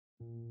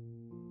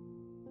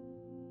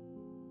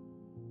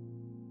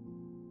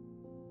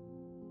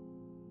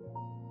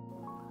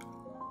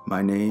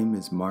My name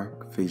is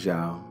Mark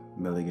Feijão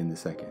Milligan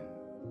II.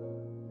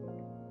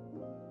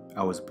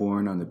 I was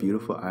born on the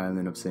beautiful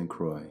island of St.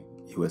 Croix,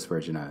 U.S.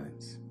 Virgin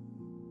Islands.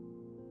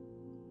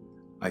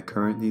 I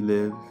currently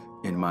live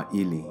in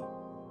Maili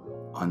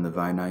on the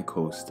Waianae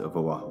coast of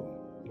Oahu,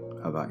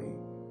 Hawaii.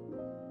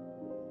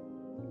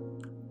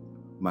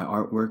 My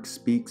artwork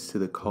speaks to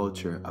the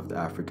culture of the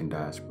African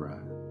diaspora.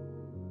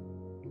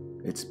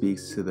 It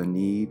speaks to the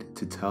need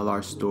to tell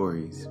our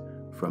stories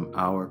from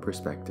our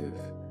perspective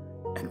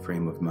and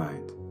frame of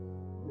mind.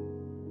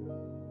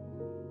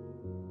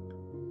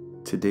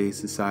 Today's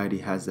society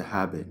has the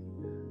habit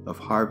of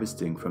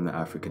harvesting from the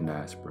African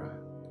diaspora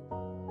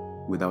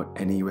without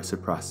any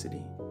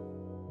reciprocity.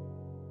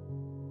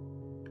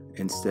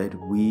 Instead,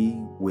 we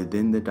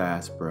within the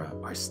diaspora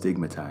are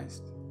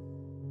stigmatized.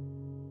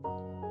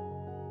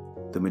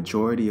 The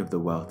majority of the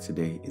wealth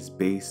today is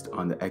based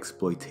on the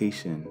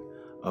exploitation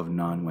of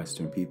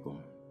non-Western people.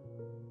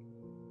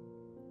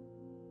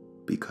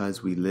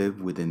 Because we live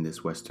within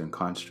this Western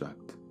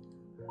construct,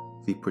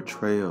 the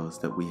portrayals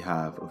that we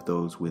have of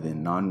those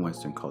within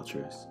non-Western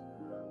cultures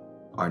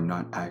are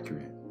not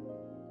accurate,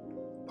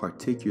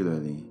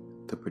 particularly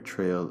the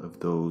portrayal of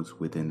those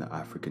within the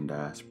African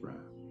diaspora.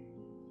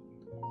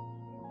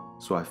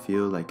 So I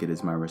feel like it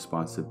is my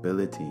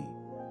responsibility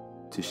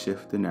to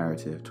shift the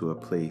narrative to a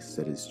place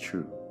that is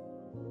true,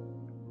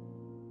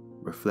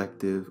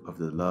 reflective of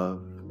the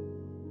love,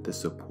 the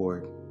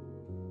support,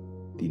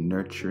 the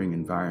nurturing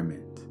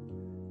environment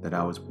that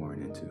I was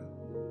born into,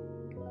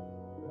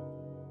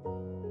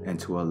 and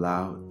to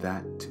allow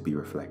that to be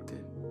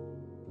reflected,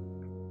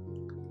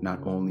 not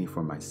only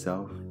for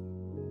myself,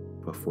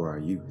 but for our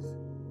youth,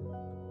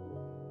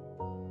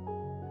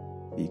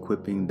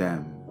 equipping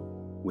them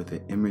with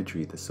the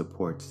imagery that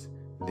supports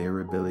their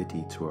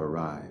ability to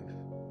arrive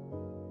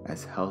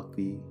as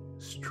healthy,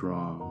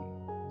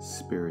 strong,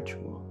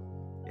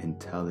 spiritual,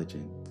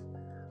 intelligent,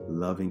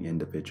 loving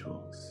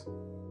individuals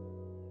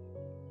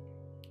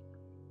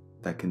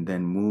that can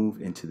then move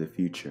into the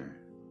future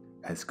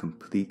as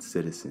complete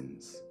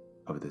citizens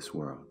of this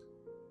world.